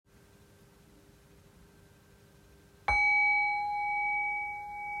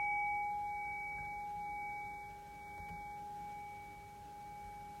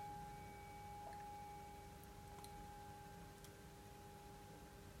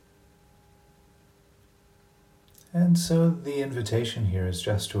And so the invitation here is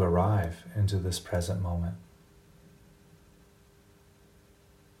just to arrive into this present moment.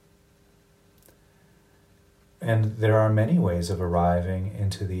 And there are many ways of arriving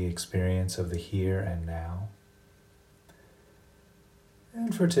into the experience of the here and now.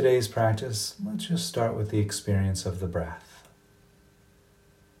 And for today's practice, let's just start with the experience of the breath.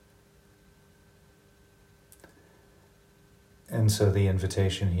 And so the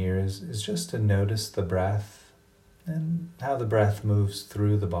invitation here is just to notice the breath and how the breath moves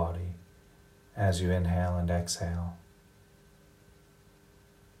through the body as you inhale and exhale.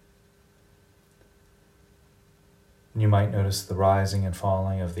 You might notice the rising and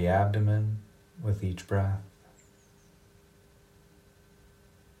falling of the abdomen with each breath.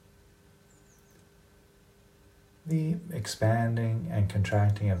 The expanding and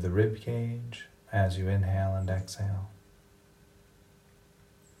contracting of the rib cage as you inhale and exhale.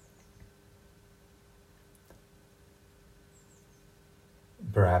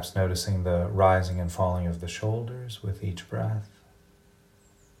 Perhaps noticing the rising and falling of the shoulders with each breath.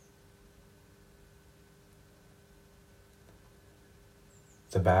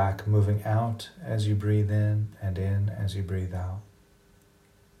 The back moving out as you breathe in as you breathe out.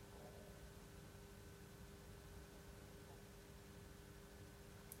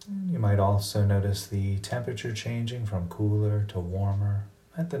 You might also notice the temperature changing from cooler to warmer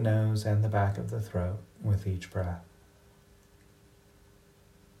at the nose and the back of the throat with each breath.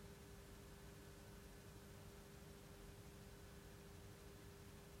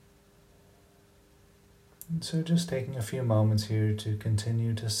 And so just taking a few moments here to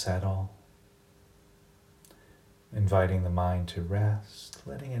continue to settle, inviting the mind to rest,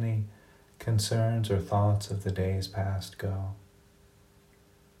 letting any concerns or thoughts of the days past go.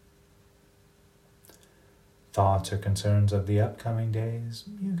 Thoughts or concerns of the upcoming days,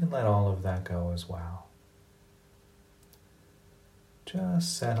 you can let all of that go as well.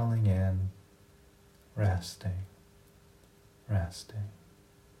 Just settling in, resting, resting.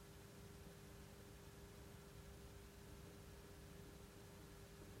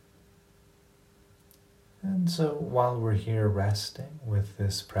 And so while we're here resting with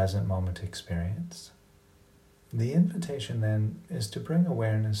this present moment experience, the invitation then is to bring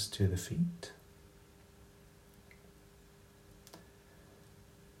awareness to the feet.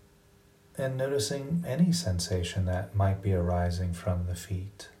 And noticing any sensation that might be arising from the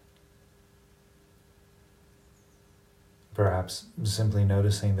feet. Perhaps simply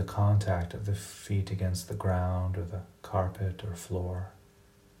noticing the contact of the feet against the ground or the carpet or floor.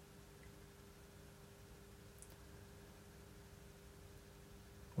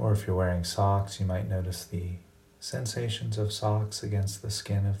 Or if you're wearing socks, you might notice the sensations of socks against the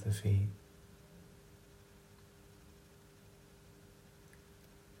skin of the feet.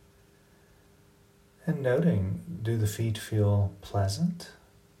 And noting, do the feet feel pleasant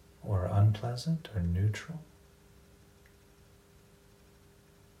or unpleasant or neutral?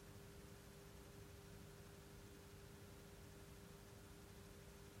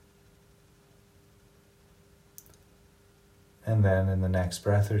 And then in the next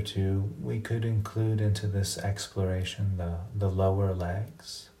breath or two, we could include into this exploration the lower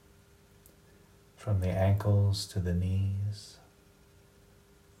legs, from the ankles to the knees.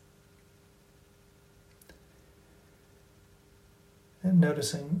 And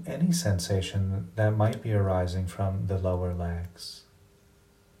noticing any sensation that might be arising from the lower legs.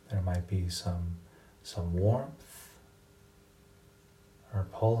 There might be some warmth or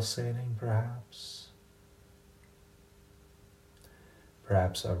pulsating perhaps.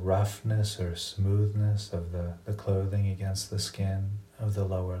 Perhaps a roughness or smoothness of the clothing against the skin of the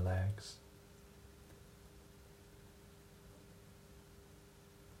lower legs.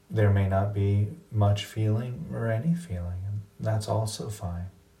 There may not be much feeling or any feeling, and that's also fine.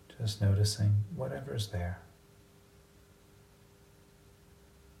 Just noticing whatever's there.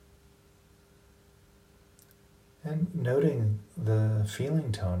 And noting the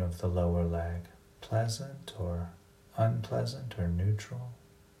feeling tone of the lower leg, pleasant or unpleasant or neutral.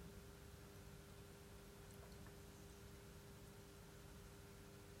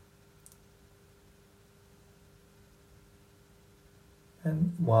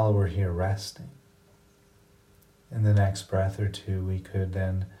 And while we're here resting, in the next breath or two, we could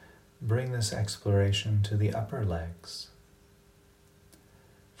then bring this exploration to the upper legs,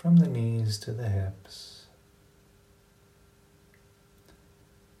 from the knees to the hips.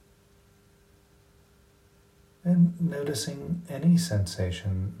 And noticing any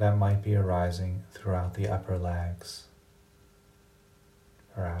sensation that might be arising throughout the upper legs.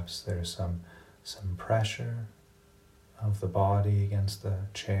 Perhaps there's some pressure of the body against the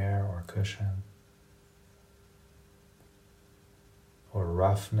chair or cushion. or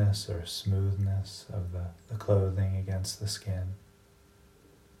roughness or smoothness of the clothing against the skin.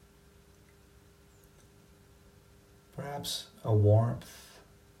 Perhaps a warmth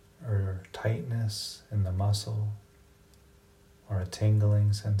or tightness in the muscle, or a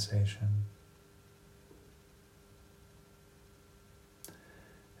tingling sensation.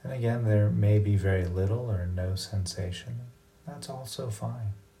 And again, there may be very little or no sensation. That's also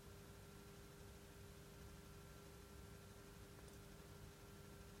fine.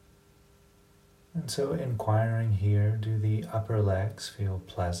 And so inquiring here, do the upper legs feel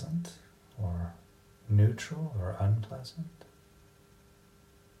pleasant or neutral or unpleasant?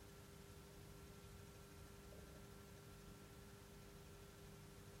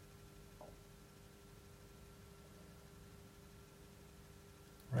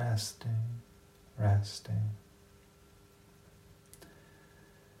 Resting, resting.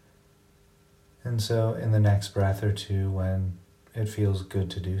 And so in the next breath or two, when it feels good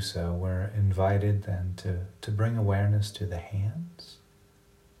to do so, we're invited then to bring awareness to the hands.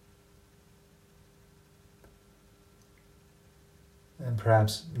 And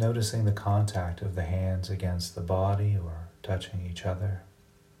perhaps noticing the contact of the hands against the body or touching each other.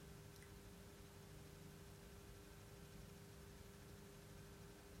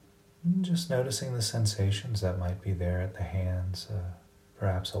 And just noticing the sensations that might be there at the hands,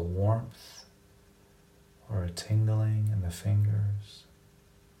 perhaps a warmth or a tingling in the fingers.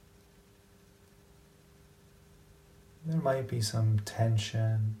 There might be some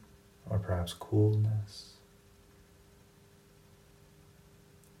tension or perhaps coolness.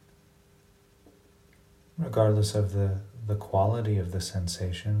 Regardless of the quality of the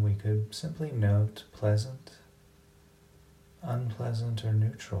sensation, we could simply note pleasant, unpleasant, or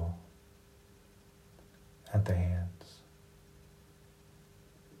neutral at the hands.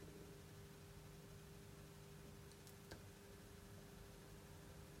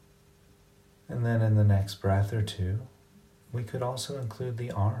 And then in the next breath or two, we could also include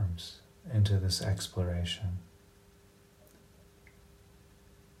the arms into this exploration.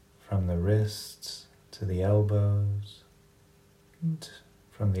 From the wrists to the elbows, and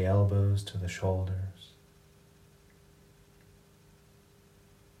from the elbows to the shoulders.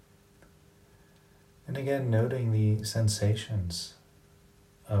 And again, noting the sensations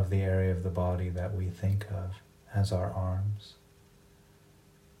of the area of the body that we think of as our arms.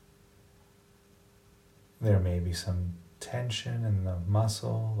 There may be some tension in the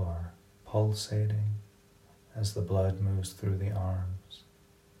muscle or pulsating as the blood moves through the arms.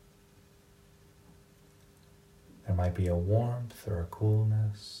 There might be a warmth or a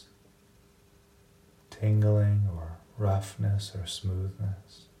coolness, tingling or roughness or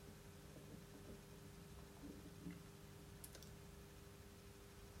smoothness.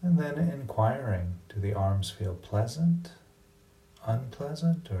 And then inquiring, do the arms feel pleasant,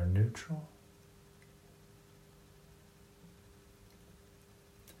 unpleasant, or neutral?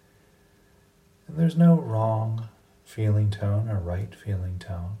 And there's no wrong feeling tone or right feeling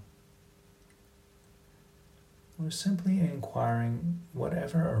tone. We're simply inquiring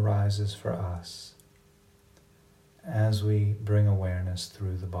whatever arises for us as we bring awareness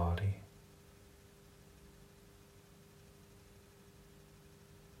through the body.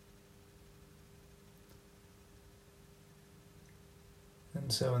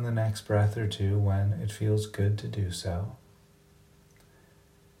 And so in the next breath or two, when it feels good to do so,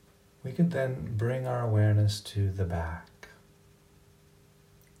 we could then bring our awareness to the back.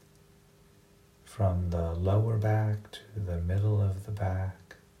 From the lower back to the middle of the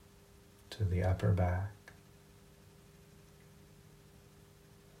back to the upper back.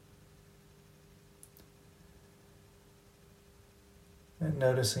 And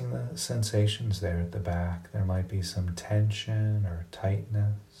noticing the sensations there at the back. There might be some tension or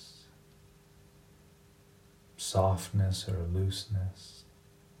tightness, softness or looseness.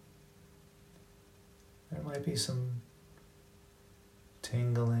 There might be some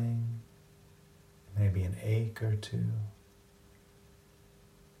tingling, maybe an ache or two.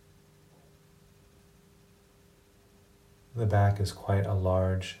 The back is quite a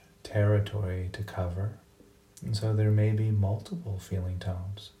large territory to cover, and so there may be multiple feeling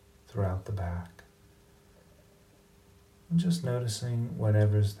tones throughout the back. And just noticing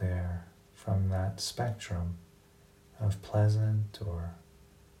whatever's there from that spectrum of pleasant or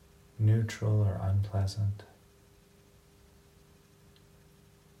neutral or unpleasant.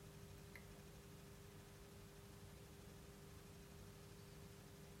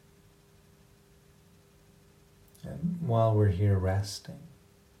 And while we're here resting,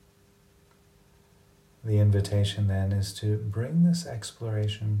 the invitation then is to bring this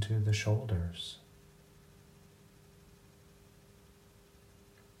exploration to the shoulders.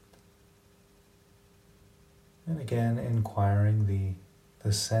 And again, inquiring the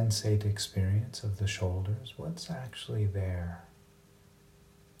sensate experience of the shoulders. What's actually there?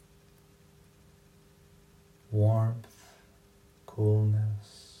 Warmth,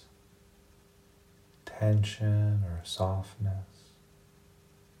 coolness, tension or softness,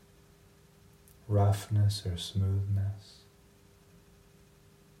 roughness or smoothness.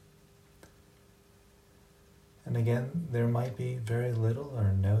 And again, there might be very little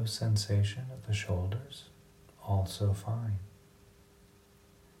or no sensation of the shoulders, also fine.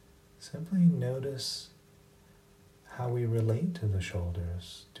 Simply notice how we relate to the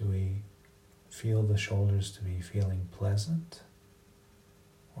shoulders. Do we feel the shoulders to be feeling pleasant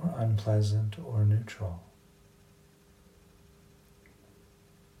or unpleasant or neutral?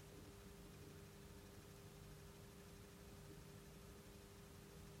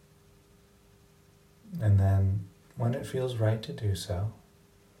 And then, when it feels right to do so,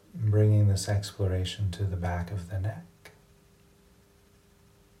 bringing this exploration to the back of the neck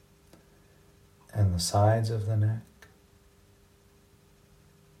and the sides of the neck.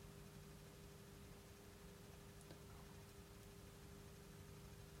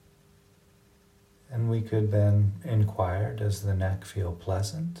 And we could then inquire, does the neck feel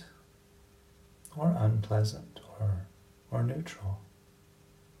pleasant or unpleasant or neutral?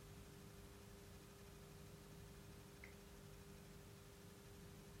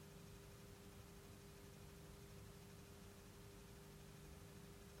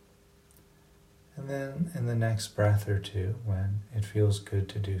 And then in the next breath or two, when it feels good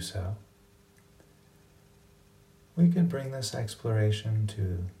to do so, we could bring this exploration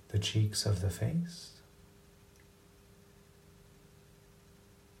to the cheeks of the face.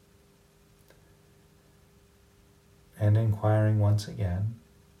 And inquiring once again,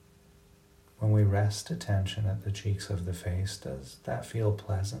 when we rest attention at the cheeks of the face, does that feel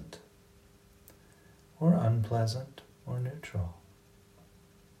pleasant or unpleasant or neutral?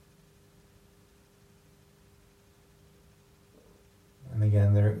 And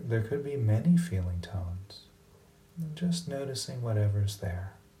again, there could be many feeling tones. And just noticing whatever's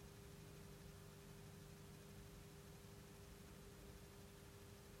there.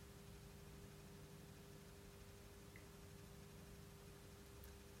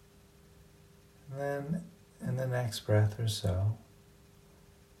 And then in the next breath or so,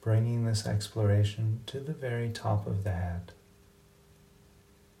 bringing this exploration to the very top of the head.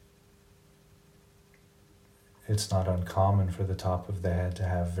 It's not uncommon for the top of the head to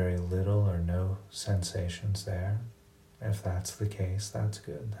have very little or no sensations there. If that's the case, that's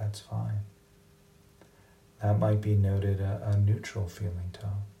good, that's fine. That might be noted a neutral feeling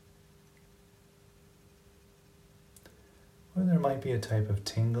tone. Or there might be a type of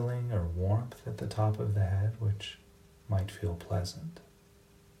tingling or warmth at the top of the head, which might feel pleasant.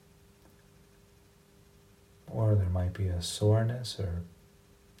 Or there might be a soreness or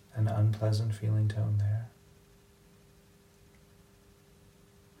an unpleasant feeling tone there.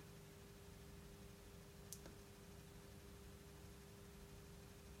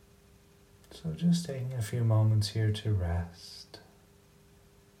 So just taking a few moments here to rest.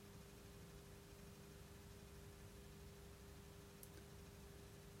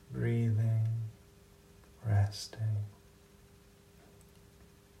 Breathing, resting.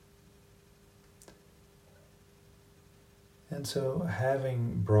 And so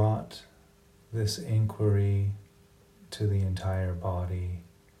having brought this inquiry to the entire body,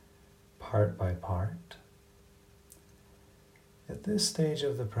 part by part, at this stage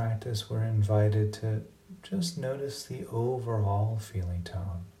of the practice, we're invited to just notice the overall feeling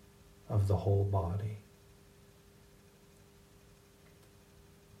tone of the whole body.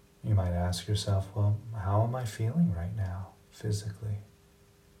 You might ask yourself, well, how am I feeling right now, physically?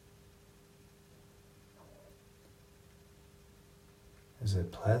 Is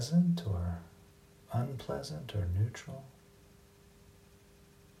it pleasant or unpleasant or neutral?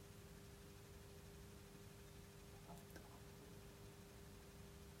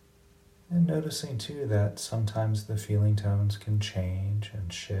 And noticing too that sometimes the feeling tones can change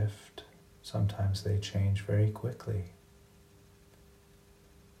and shift. Sometimes they change very quickly.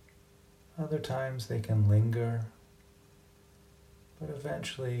 Other times they can linger, but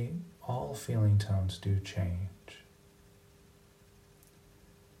eventually all feeling tones do change.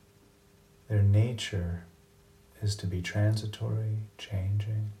 Their nature is to be transitory,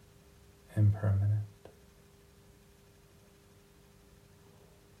 changing, impermanent.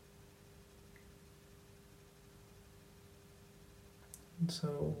 And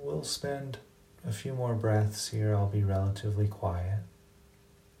so we'll spend a few more breaths here. I'll be relatively quiet.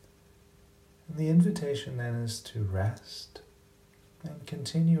 And the invitation then is to rest and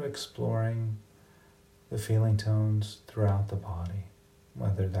continue exploring the feeling tones throughout the body,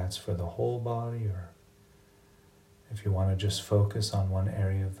 whether that's for the whole body or if you want to just focus on one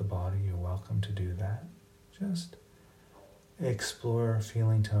area of the body, you're welcome to do that. Just explore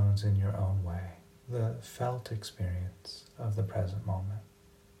feeling tones in your own way, the felt experience of the present moment.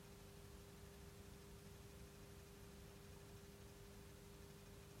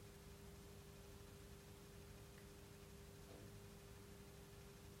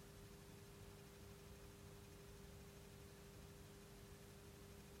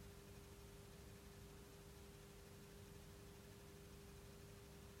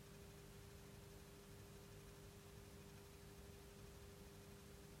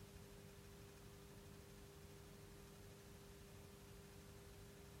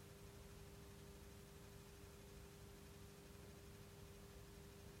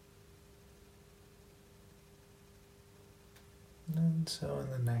 And so in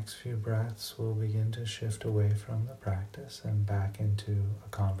the next few breaths, we'll begin to shift away from the practice and back into a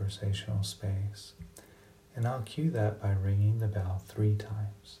conversational space. And I'll cue that by ringing the bell 3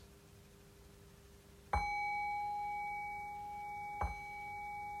 times.